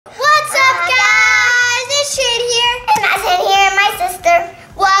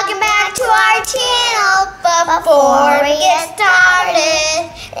Before we get started,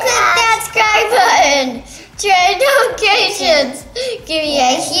 click that subscribe button. Turn notifications. Give me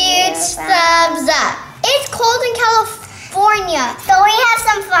a huge thumbs up. It's cold in California, so we have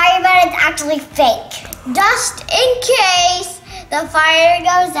some fire, but it's actually fake. Just in case the fire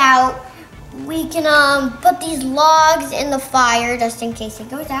goes out, we can put these logs in the fire just in case it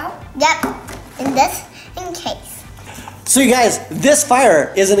goes out. Yep, and this in case. So you guys, this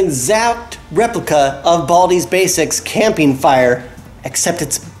fire is an exact replica of Baldi's Basics camping fire, except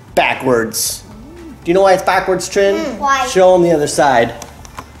it's backwards. Do you know why it's backwards, Trin? Why? Show them the other side.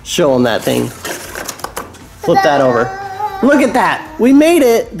 Show them that thing. Flip that over. Look at that. We made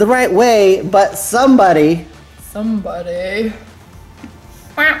it the right way, but somebody.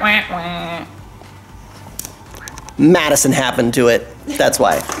 Madison happened to it. That's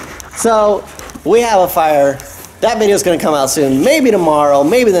why. So we have a fire. That video is going to come out soon. Maybe tomorrow,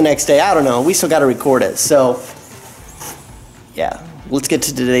 maybe the next day. I don't know. We still got to record it. So yeah, let's get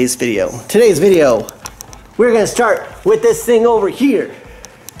to today's video. Today's video, we're going to start with this thing over here.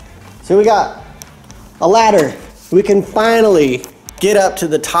 So we got a ladder. We can finally get up to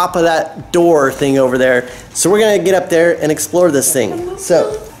the top of that door thing over there. So we're going to get up there and explore this thing.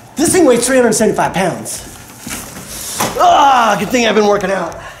 So this thing weighs 375 pounds. Ah, good thing I've been working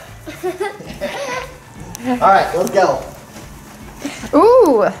out. All right, let's go.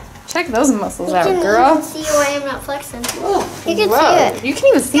 Ooh, check those muscles out, girl. You can see why I'm not flexing. You can Whoa, see it. you can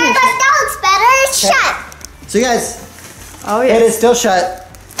even see Yeah, it. that looks better. It's shut. So you guys, Oh it yeah. is still shut.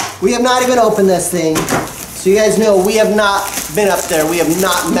 We have not even opened this thing. So you guys know we have not been up there. We have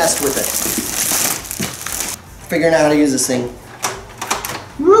not messed with it. Figuring out how to use this thing.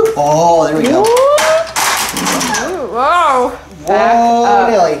 Oh, there we go. Ooh, whoa. Back Whoa, up.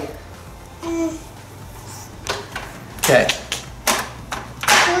 Nelly. Okay.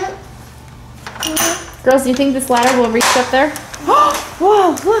 Girls, do you think this ladder will reach up there?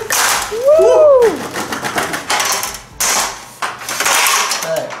 Whoa, look. Woo.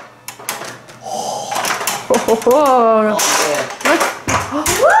 Whoa. Yeah. Look. Oh,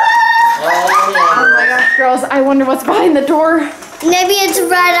 Oh my gosh, girls, I wonder what's behind the door. Maybe it's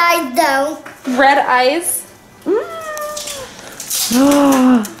red eyes though. Red eyes.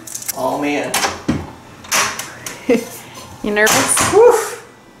 Oh man. You nervous? Whew.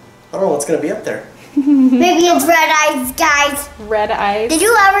 I don't know what's gonna be up there. Maybe it's red eyes, guys. Red eyes. Did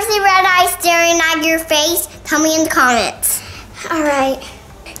you ever see red eyes staring at your face? Tell me in the comments. All right.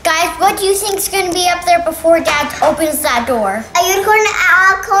 Guys, what do you think is going to be up there before Dad opens that door? A unicorn, a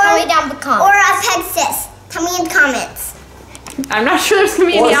alicorn, Tell me down in the comments. or a pegasus? Tell me in the comments. I'm not sure there's gonna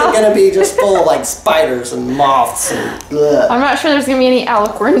be Or any is it gonna be just full of like spiders and moths and bleh? I'm not sure there's gonna be any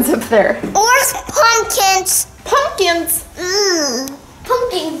alicorns up there. Or pumpkins. Pumpkins.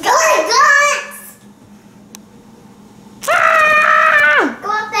 Pumpkin guns. Ah! Go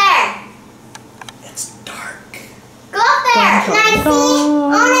up there. It's dark. Go up there. Can I see? I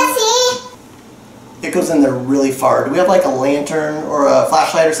want to see. It goes in there really far. Do we have like a lantern or a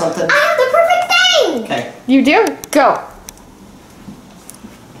flashlight or something? I have the perfect thing. Okay. You do? Go.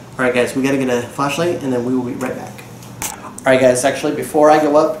 Alright guys, we gotta get a flashlight and then we will be right back. Alright guys, actually before I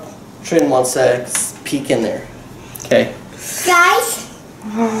go up, Trin wants to peek in there. Okay. Guys,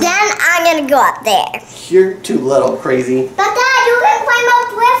 then I'm going to go up there. You're too little, crazy. But Dad, you can climb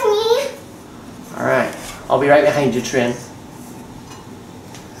up with me. Alright. I'll be right behind you, Trin.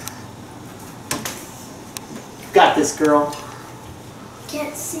 You got this, girl.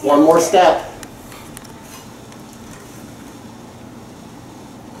 Can't see. One more step.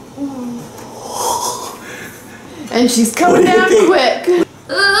 And she's coming What do you down think? quick.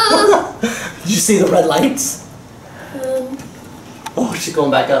 Did you see the red lights? Oh, she's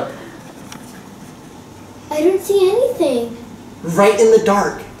going back up. I don't see anything. Right in the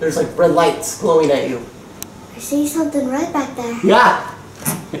dark. There's like red lights glowing at you. I see something red back there. Yeah.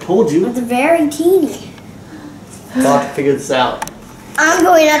 I told you. It's very teeny. I'll have to figure this out. I'm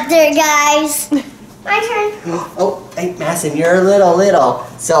going up there, guys. My turn. Oh, hey, Madison, you're a little.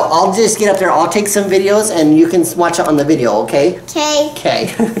 So I'll just get up there. I'll take some videos and you can watch it on the video, okay? Okay. Okay.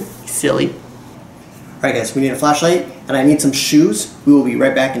 Silly. Alright guys, we need a flashlight and I need some shoes. We will be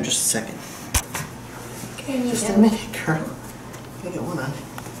right back in just a second. Just a minute, girl. I get one on.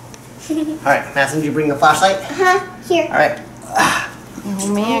 Alright, Madison, did you bring the flashlight? Here. Alright. Oh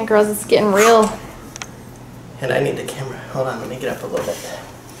man, girls, it's getting real. And I need the camera. Hold on, let me get up a little bit.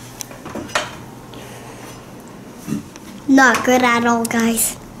 Not good at all,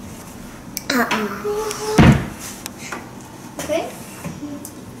 guys. Okay.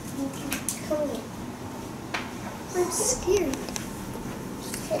 Come here. I'm scared.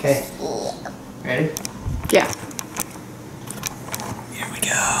 Okay. Ready? Yeah.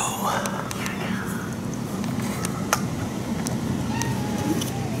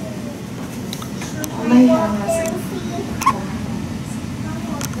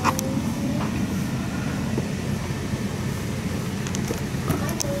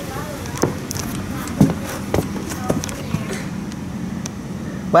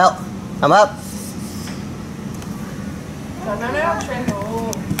 Well, I'm up.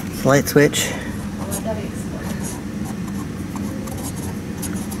 Light switch.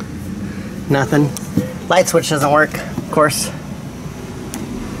 Nothing. Light switch doesn't work, of course.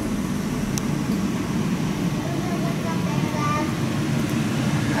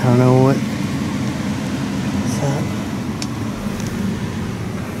 I don't know what's that.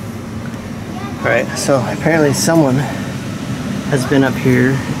 Alright, so apparently someone has been up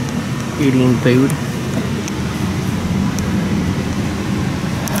here eating food.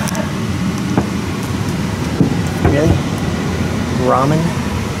 Really? Ramen?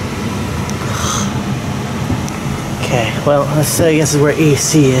 Okay, well, let's I guess this is where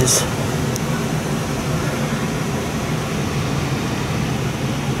AC is.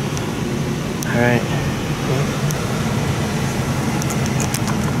 Alright.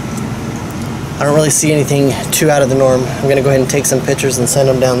 I don't really see anything too out of the norm. I'm gonna go ahead and take some pictures and send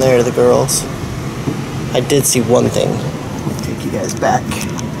them down there to the girls. I did see one thing. I'll take you guys back.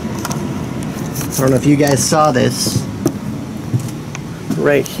 I don't know if you guys saw this.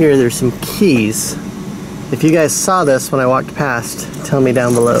 Right here, there's some keys. If you guys saw this when I walked past, tell me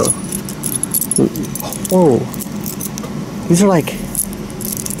down below. Whoa. These are like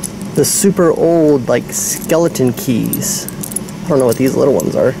the super old, like, skeleton keys. I don't know what these little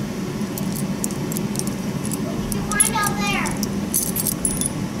ones are.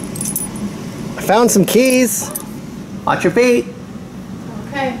 I found some keys. Watch your feet.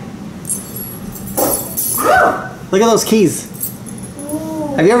 Okay. Look at those keys.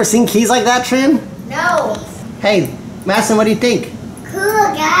 Ooh. Have you ever seen keys like that, Trin? No. Hey, Madison, what do you think?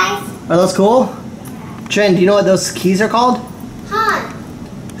 Cool, guys. Are those cool? Trin, do you know what those keys are called? Huh.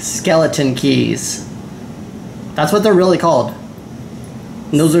 Skeleton keys. That's what they're really called.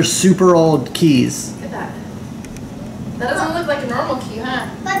 And those are super old keys. Look at that. That doesn't look like a normal key, huh?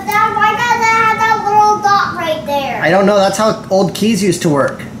 But Dad, why does it have that little dot right there? I don't know, that's how old keys used to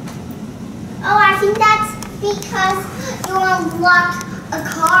work. Oh, I think that's because you unlocked a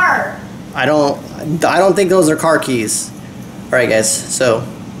car. I don't think those are car keys. Alright guys, so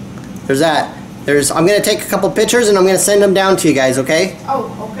there's that. I'm gonna take a couple pictures and I'm gonna send them down to you guys, okay?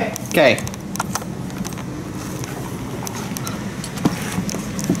 Oh, okay. Okay.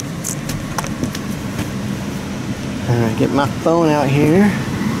 Alright, get my phone out here.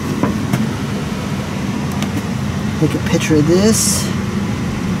 Take a picture of this.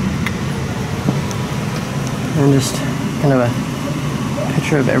 And just kind of a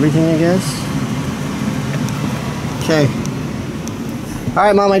picture of everything, I guess. Okay.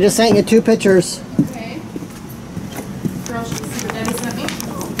 Alright, Mom, I just sent you 2 pictures. Okay. Girl, should we see what Daddy sent me?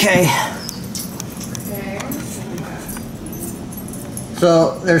 Okay. Okay.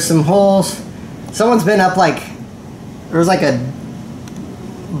 So, there's some holes. Someone's been up like, there's like a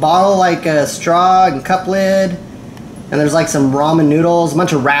bottle, like a straw and cup lid. And there's like some ramen noodles, a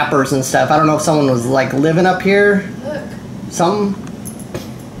bunch of wrappers and stuff. I don't know if someone was like living up here. Look. Something.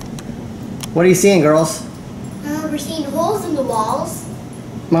 What are you seeing, girls? We're seeing holes in the walls.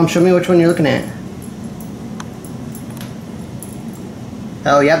 Mom, show me which one you're looking at.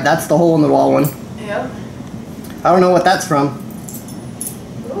 Oh, yep, that's the hole in the wall one. Yep. I don't know what that's from.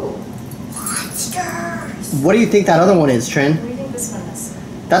 Ooh. Monsters. What do you think that other one is, Trin? What do you think this one is?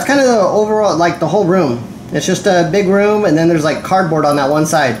 That's kind of the overall, like the whole room. It's just a big room, and then there's like cardboard on that one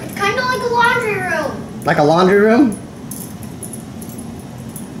side. It's kind of like a laundry room. Like a laundry room?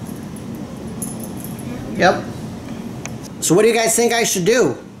 Yep. So what do you guys think I should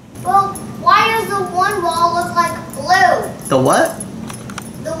do? Well, why does the one wall look like blue? The what?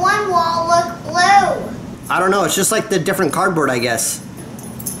 The one wall look blue. I don't know, it's just like the different cardboard, I guess.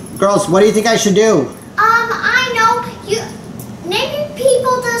 Girls, what do you think I should do? I know. Maybe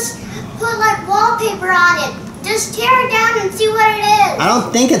people just put like wallpaper on it. Just tear it down and see what it is. I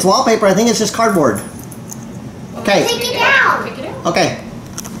don't think it's wallpaper, I think it's just cardboard. Okay. Take it down. Take it out. Okay.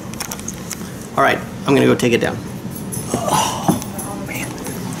 Alright, I'm gonna go take it down. Oh, man.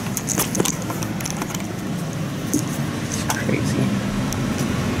 It's crazy.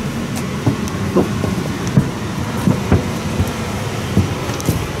 Oh.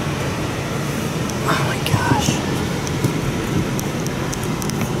 Oh my gosh.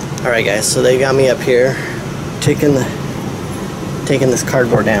 Alright guys, so they got me up here taking this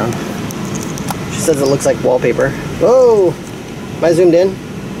cardboard down. She says it looks like wallpaper. Whoa! Am I zoomed in?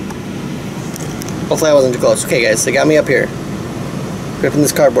 Hopefully I wasn't too close. Okay guys, they got me up here. Ripping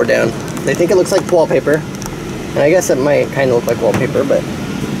this cardboard down. They think it looks like wallpaper. And I guess it might kind of look like wallpaper, but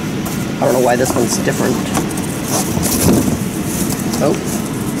I don't know why this one's different. Oh.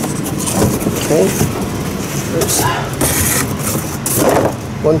 Okay. There's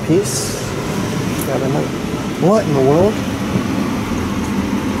one piece. Grab another. What in the world?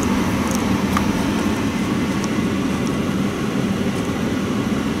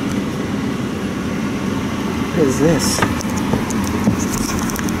 What is this?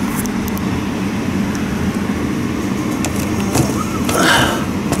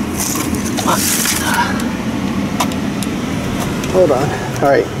 Hold on.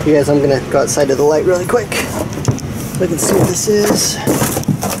 Alright, you guys, I'm gonna go outside to the light really quick. Look and see what this is.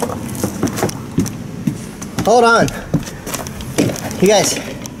 Hold on. You guys.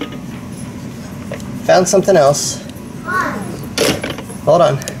 Found something else. Hold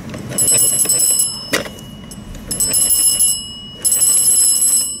on.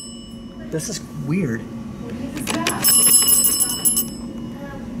 This is weird. A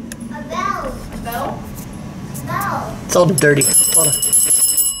bell. A bell? Bell. It's all dirty. Hold on.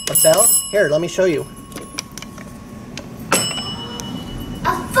 A bell? Here, let me show you.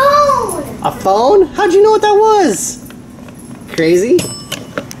 A phone. A phone? How'd you know what that was? Crazy?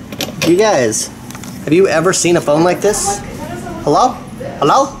 You guys, have you ever seen a phone like this? Hello?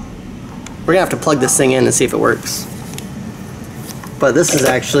 Hello? We're gonna have to plug this thing in and see if it works. But this is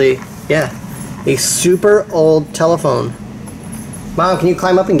actually, yeah, a super old telephone. Mom, can you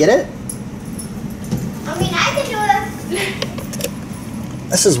climb up and get it? I mean, I can do it.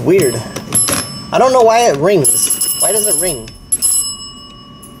 This is weird. I don't know why it rings. Why does it ring?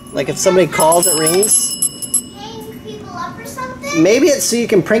 Like if somebody calls, it rings? Hang people up or something? Maybe it's so you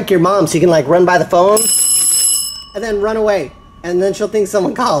can prank your mom, so you can like run by the phone and then run away. And then she'll think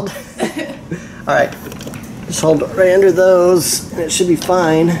someone called. Alright. Just hold it right under those and it should be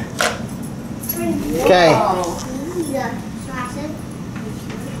fine. Okay.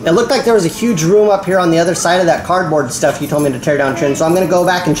 It looked like there was a huge room up here on the other side of that cardboard stuff you told me to tear down, Trin, so I'm going to go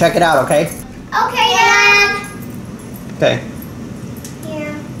back and check it out, okay? Okay, Dad. Okay.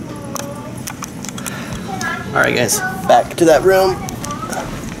 Here. Alright guys, back to that room.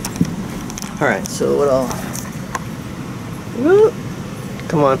 Alright, so what all... Woo.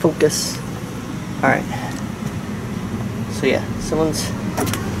 Come on, focus. Alright. So yeah, someone's...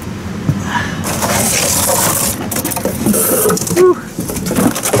 Woo.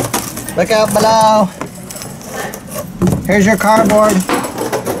 Look out below. Here's your cardboard. I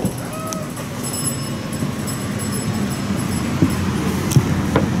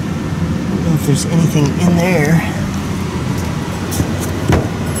don't know if there's anything in there.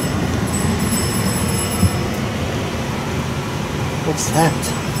 What's that?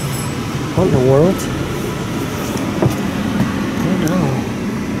 What in the world? I don't know.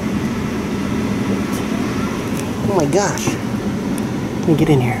 Oh my gosh. Let me get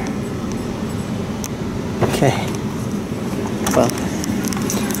in here. Okay. Well,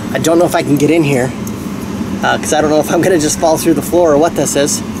 I don't know if I can get in here because I don't know if I'm going to just fall through the floor or what this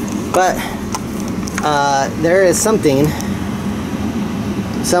is. But there is something.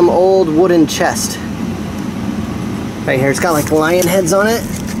 Some old wooden chest. Right here. It's got like lion heads on it.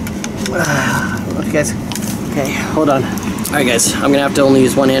 Look, guys. Okay, hold on. Alright, guys. I'm going to have to only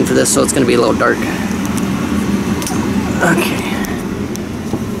use one hand for this, so it's going to be a little dark. Okay.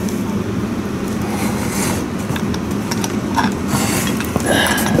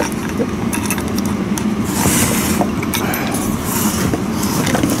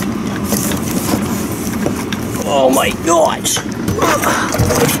 Oh my gosh!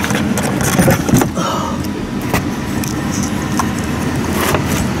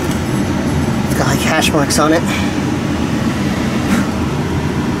 Got like hash marks on it.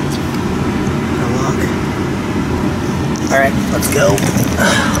 Unlock. Alright, let's go.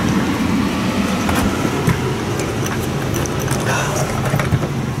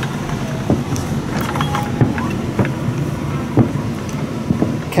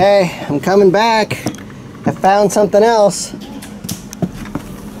 Okay, I'm coming back. I found something else.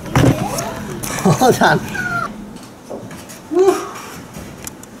 Hold on. Woo.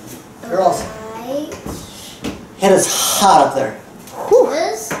 Girls, it is hot up there. Whew.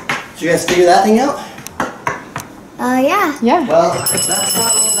 Did you guys figure that thing out? Yeah. Yeah. Well, that's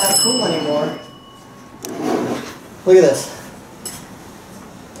not all that cool anymore. Look at this.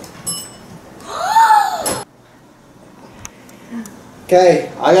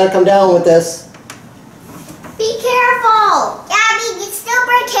 Okay, I gotta come down with this. Be careful. Gabby, be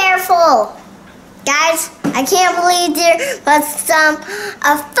super careful. Guys, I can't believe there was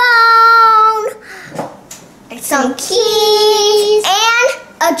a phone, some keys, and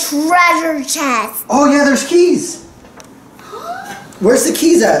a treasure chest. Oh yeah, there's keys. Where's the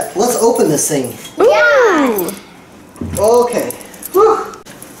keys at? Let's open this thing. Yeah. Okay. Whew.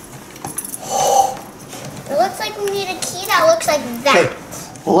 It looks like we need a key that looks like that. Okay.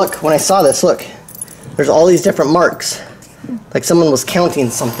 Well, look, when I saw this, look. There's all these different marks. Like someone was counting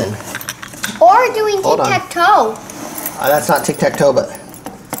something. Or doing tic-tac-toe. That's not tic-tac-toe, but I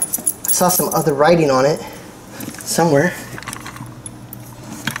saw some other writing on it somewhere.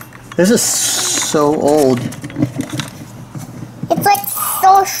 This is so old. It's like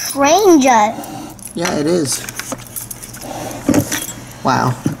so strange. Yeah, it is.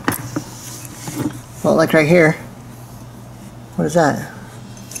 Wow. Well, like right here. What is that?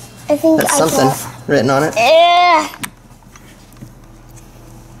 I think That's something written on it.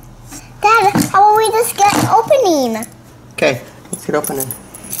 Dad, how about we just get opening? Okay, let's get opening.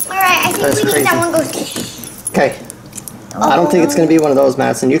 Alright, I think That's we need crazy. that one goes. Okay. I don't think it's going to be one of those,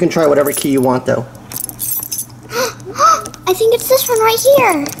 Madison. You can try whatever key you want, though. I think it's this one right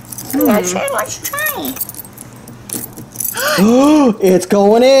here. I'm not sure. Let's try. It's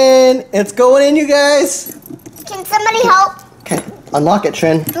going in. It's going in, you guys. Can somebody help? Okay, unlock it,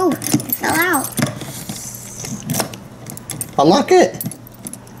 Trin. Ooh, it fell out. Unlock it.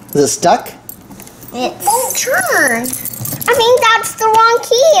 Is it stuck? It won't turn. I think that's the wrong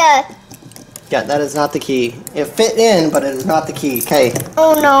key. Yeah, that is not the key. It fit in, but it is not the key. Okay.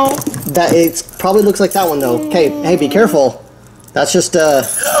 Oh no. That it probably looks like that one though. Okay, hey, be careful. That's just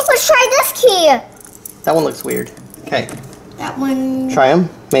Let's try this key. that one looks weird. Okay. That one. Try them,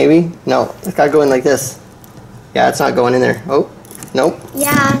 maybe. No, it's gotta go in like this. Yeah, it's not going in there. Oh, nope.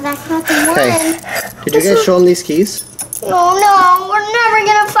 Yeah, that's not the one. Okay. Did you guys show them these keys? No, we're never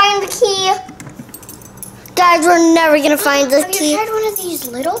gonna find the key. Guys, we're never gonna find this key. Have you tried one of these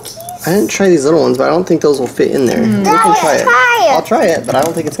little keys? I didn't try these little ones, but I don't think those will fit in there. We can try it. I'll try it, but I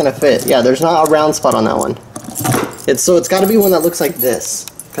don't think it's gonna fit. Yeah, there's not a round spot on that one. It's got to be one that looks like this,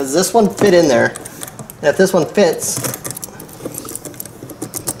 because this one fit in there. And if this one fits,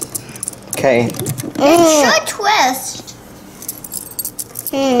 okay. It should twist.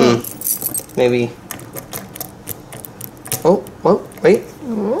 Maybe. Oh, wait.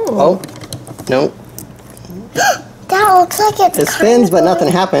 Oh, no. That looks like it's. It spins, but nothing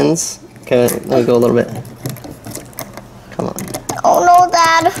happens. Okay, let me go a little bit. Come on. Oh no,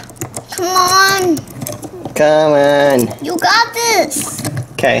 Dad. Come on. Come on. You got this.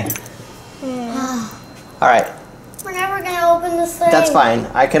 Okay. All right. We're never gonna open this thing. That's fine.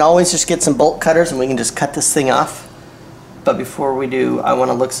 I can always just get some bolt cutters and we can just cut this thing off. But before we do, I want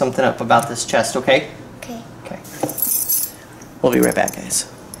to look something up about this chest, okay? Okay. Okay. We'll be right back,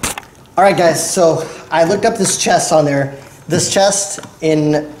 guys. All right, guys, so I looked up this chest on there. This chest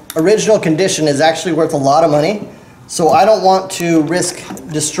in original condition is actually worth a lot of money. So I don't want to risk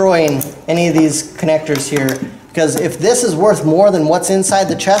destroying any of these connectors here, because if this is worth more than what's inside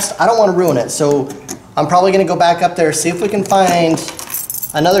the chest, I don't want to ruin it. So I'm probably going to go back up there, see if we can find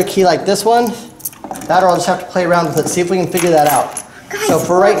another key like this one. That, or I'll just have to play around with it, see if we can figure that out. Guys, so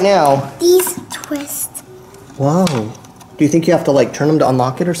for right now... These twists. Whoa. Do you think you have to like turn them to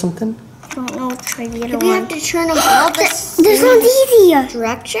unlock it or something? I don't know. Try the other one. We have to turn them all this easy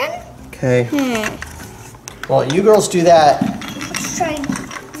direction. Okay. Well, you girls do that. Let's try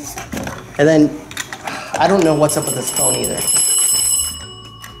this. And then, I don't know what's up with this phone either.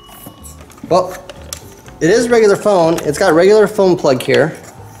 Well, it is a regular phone. It's got a regular phone plug here.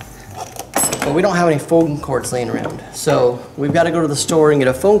 But we don't have any phone cords laying around. So we've got to go to the store and get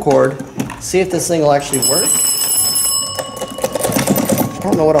a phone cord, see if this thing will actually work. I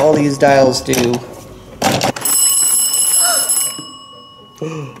don't know what all these dials do.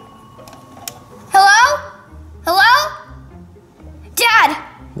 Hello? Hello? Dad,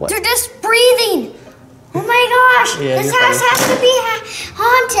 What? they're just breathing. Oh my gosh, Yeah, this you're house funny. has to be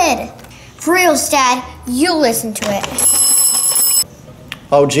haunted. For real, Dad, you listen to it.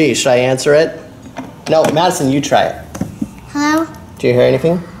 Oh gee, should I answer it? No, Madison, you try it. Hello? Do you hear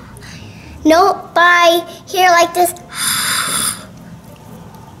anything? Nope, but I hear like this.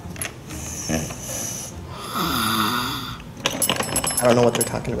 I don't know what they're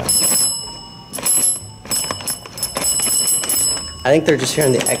talking about. I think they're just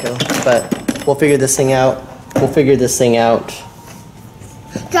hearing the echo, but we'll figure this thing out.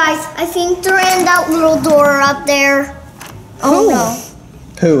 Guys, I think they're in that little door up there. Oh no.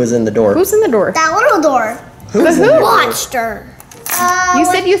 Who is in the door? Who's in the door? That little door. Who's in the door? Monster. You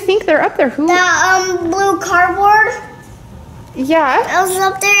said you think they're up there. Who? That blue cardboard. Yeah. I was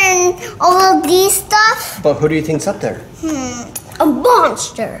up there and all of these stuff. But who do you think's up there? A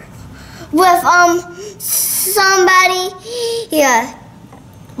monster. With somebody, yeah.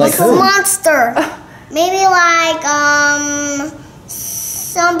 Like with who? a monster. Maybe like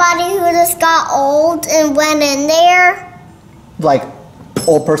somebody who just got old and went in there. Like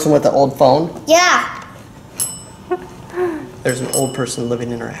old person with the old phone? Yeah. There's an old person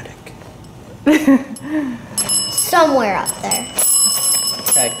living in her attic. Somewhere up there.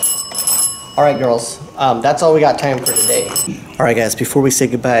 Okay. All right, girls. That's all we got time for today. All right, guys. Before we say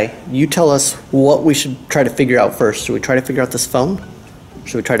goodbye, you tell us what we should try to figure out first. Should we try to figure out this phone?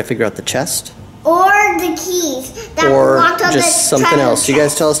 Should we try to figure out the chest? Or the keys that Or locked on just something treasure else? You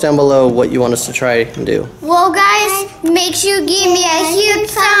guys chest. tell us down below what you want us to try and do. Well, guys, make sure you give me a huge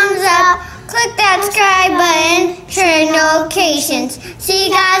thumbs up. Click that subscribe button, turn notifications. See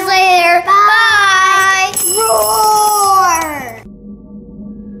you guys later. Bye.